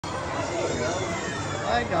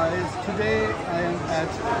Hi guys, today I am at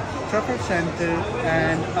Trafford Center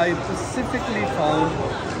and I specifically found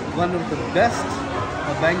one of the best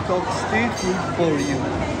Bangkok street food for you.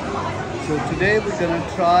 So today we're gonna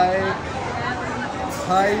try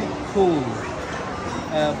Thaikhun,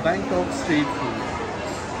 Bangkok street food.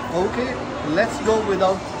 Okay, let's go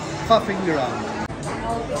without puffing around.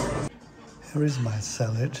 Here is my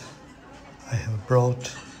salad. I have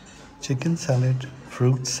brought chicken salad,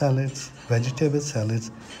 fruit salads, vegetable salads,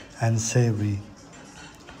 and savory.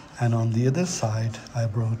 And on the other side, I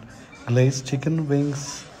brought glazed chicken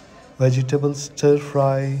wings, vegetable stir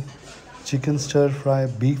fry, chicken stir fry,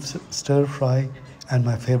 beef stir fry, and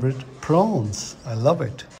my favorite, prawns. I love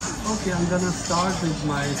it. Okay, I'm gonna start with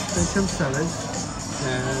my special salad.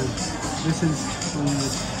 And this is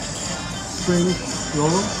spring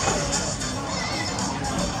roll,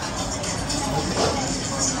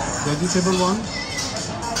 vegetable one,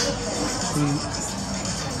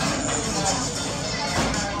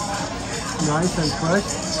 nice and fresh,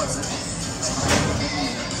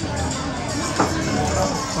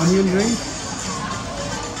 onion rings,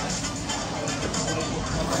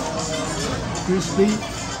 crispy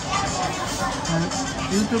and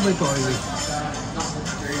a little bit oily.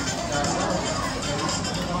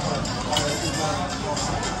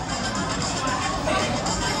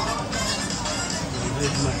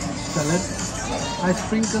 Here's my salad. I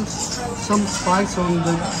sprinkle some spice on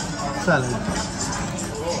the salad.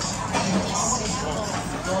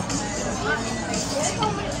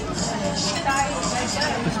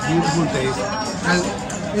 It's beautiful taste. And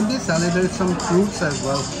in this salad there is some fruits as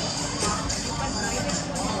well.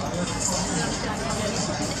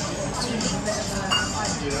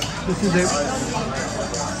 This is a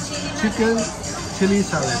chicken chili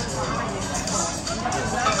salad.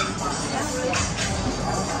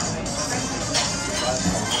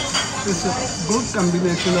 It's a good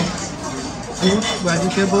combination of fruit,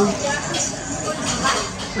 vegetables,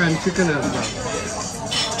 and chicken as well.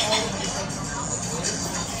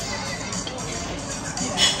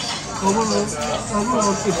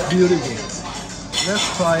 Overall, it's beautiful. Let's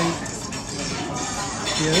try it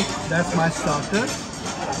here. That's my starter,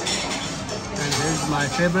 and here's my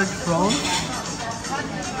favorite prawn.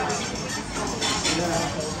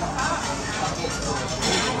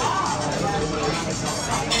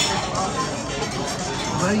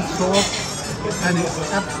 Very soft and it's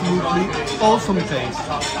absolutely awesome taste.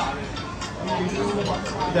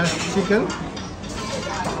 That's chicken.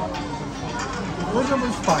 A little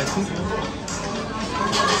bit spicy.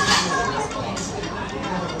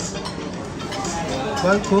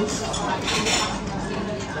 Well cooked.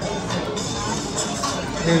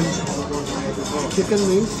 And chicken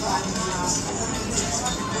wings.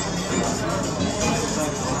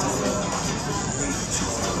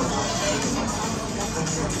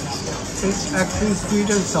 It's actually sweet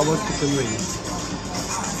and sour chicken wings.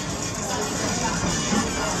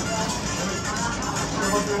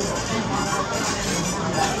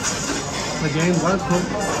 Again, well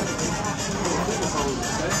cooked.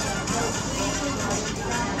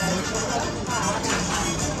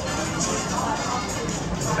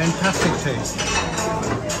 Fantastic taste.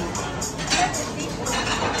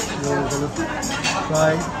 Now we're going to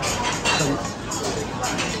try some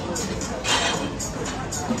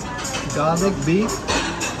garlic beef.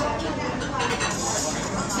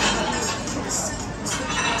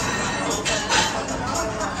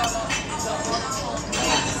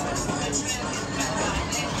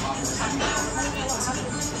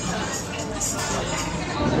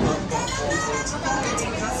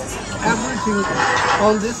 Everything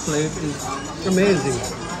on this plate is amazing,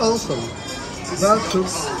 awesome, well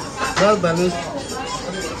cooked, well balanced,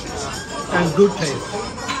 and good taste.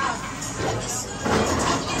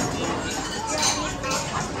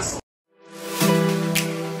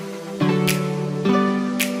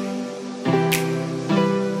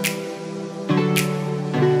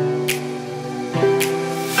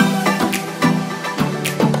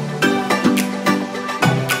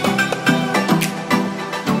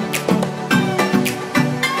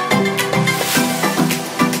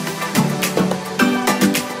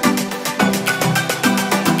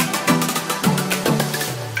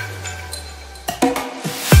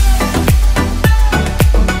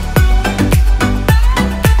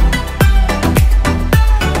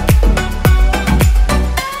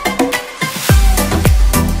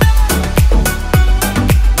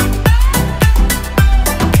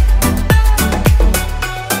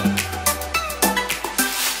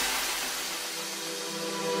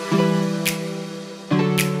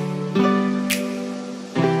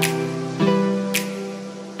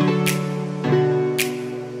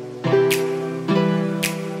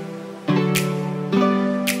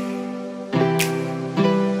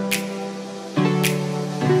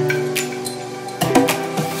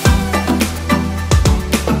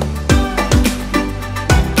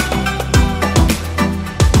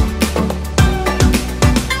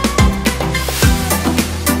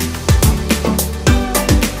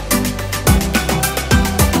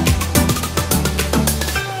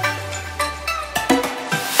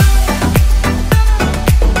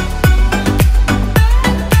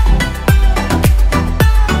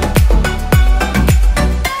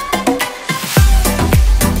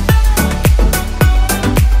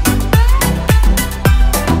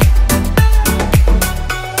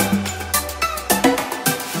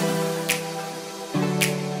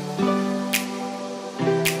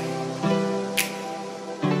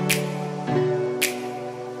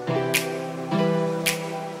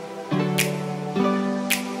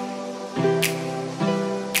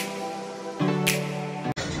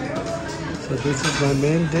 So this is my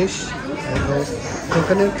main dish. I got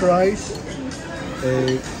coconut rice,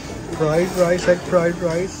 a fried rice, egg fried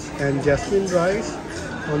rice, and jasmine rice.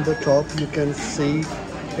 On the top you can see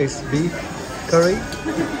is beef curry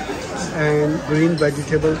and green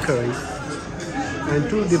vegetable curry and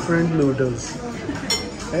two different noodles,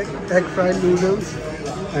 egg fried noodles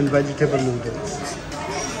and vegetable noodles.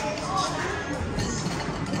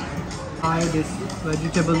 Try this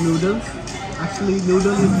vegetable noodles. Actually,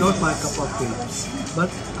 noodle is not my cup of tea,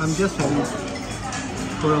 but I'm just having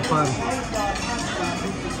for a fun.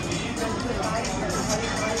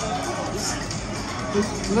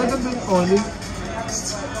 It's a little bit oily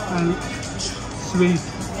and sweet.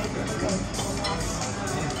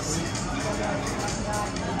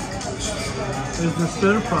 There's the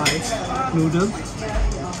stir-fried noodles.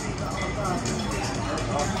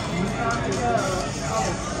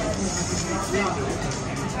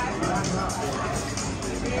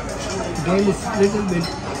 Again, it's a little bit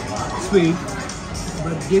sweet,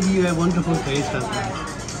 but give you a wonderful taste as well.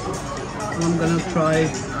 So I'm gonna try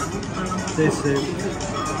this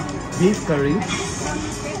beef curry.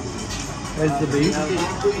 There's the beef.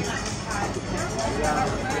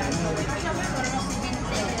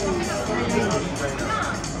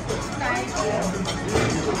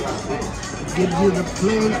 Gives you the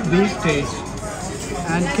plain beef taste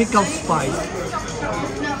and kick of spice.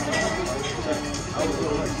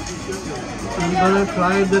 I'm gonna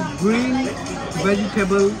try the green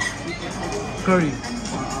vegetable curry.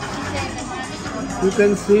 You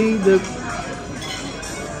can see the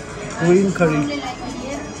green curry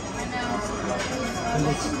and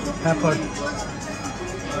it's pepper.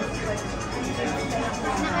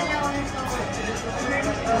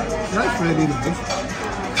 That's really nice.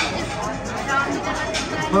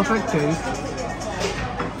 Perfect taste.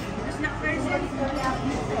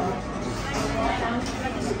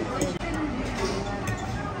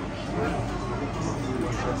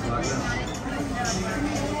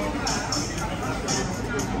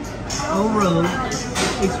 Overall,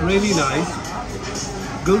 it's really nice,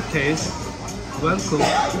 good taste, well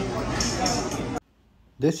cooked.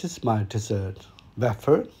 This is my dessert.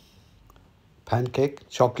 Wafer, pancake,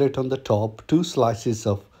 chocolate on the top, 2 slices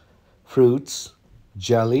of fruits,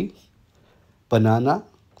 jelly, banana,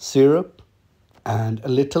 syrup, and a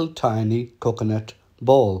little tiny coconut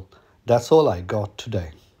ball. That's all I got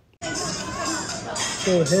today.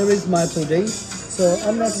 So here is my pudding. So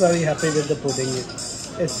I'm not very happy with the pudding.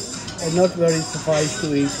 It's not very suffice to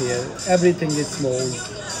eat here. Everything is small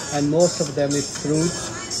and most of them is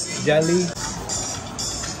fruits, jelly.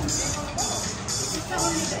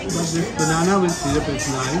 But this banana with syrup is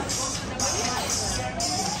nice.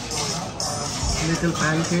 Little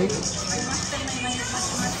pancake.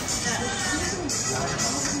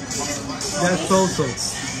 That's also.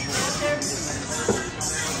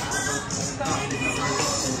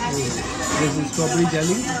 This is strawberry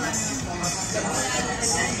jelly.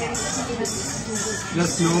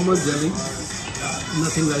 Just normal jelly,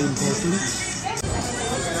 nothing very important.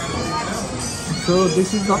 So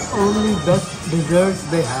this is the only best desserts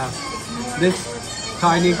they have. This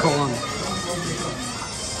tiny corn.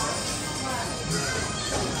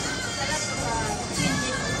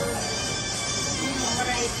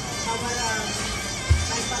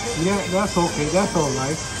 Yeah, that's okay, that's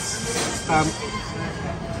alright. I'm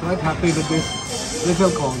quite happy with this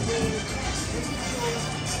little corn.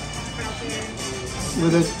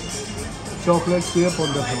 With a chocolate syrup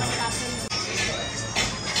on the top.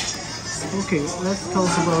 Okay, let's talk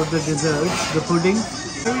about the desserts, the pudding.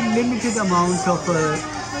 Very limited amount of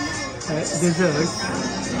desserts,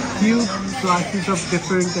 few slices of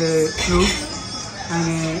different fruits, and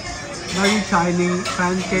a very tiny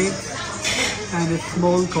pancake and a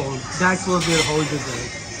small corn. That was their whole dessert.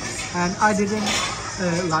 And I didn't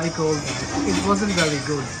like all that. It wasn't very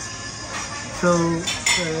good. So,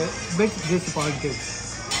 bit disappointed.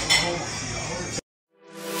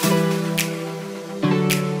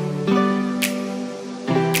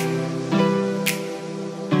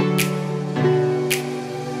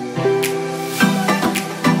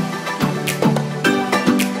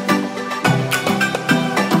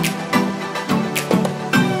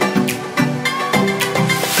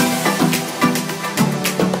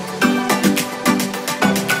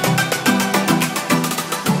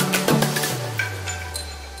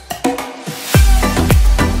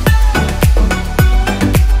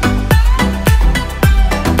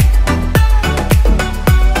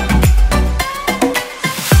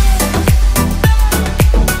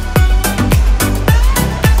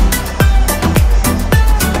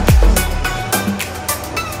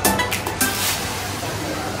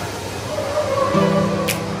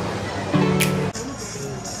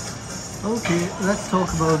 Okay, let's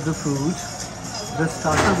talk about the food. The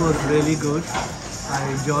starter was really good. I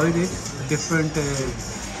enjoyed it. Different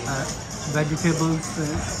vegetables,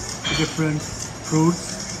 different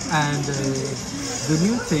fruits, and the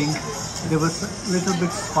new thing, there was a little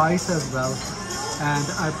bit spice as well. And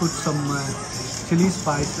I put some chili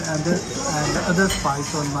spice and other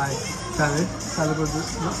spice on my salad. Salad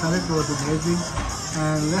was amazing.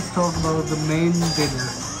 And let's talk about the main dinner,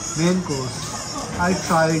 main course. I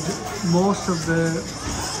tried most of the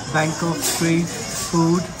Bangkok street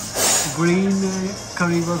food. Green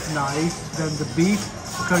curry was nice, then the beef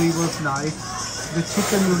curry was nice, the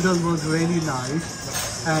chicken noodle was really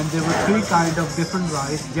nice, and there were three kind of different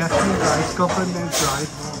rice: jasmine rice, coconut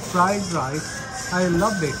rice, fried rice. I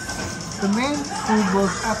loved it. The main food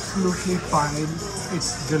was absolutely fine.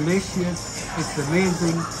 It's delicious, it's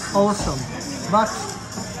amazing, awesome. But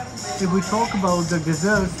if we talk about the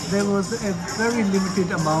desserts, there was a very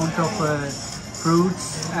limited amount of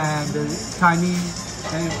fruits and tiny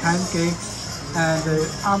pancakes, and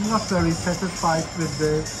I'm not very satisfied with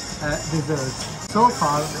the desserts. So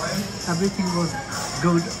far, everything was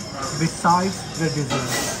good besides the dessert.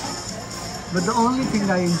 But the only thing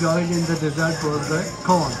I enjoyed in the dessert was the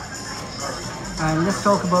corn. And let's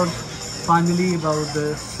talk about finally about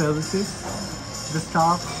the services. The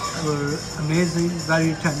staff were amazing,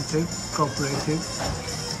 very attentive, cooperative,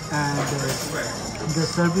 and the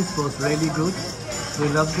service was really good. We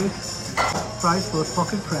loved it. Price was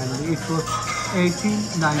pocket friendly. It was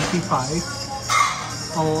 $18.95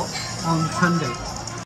 or on Sunday.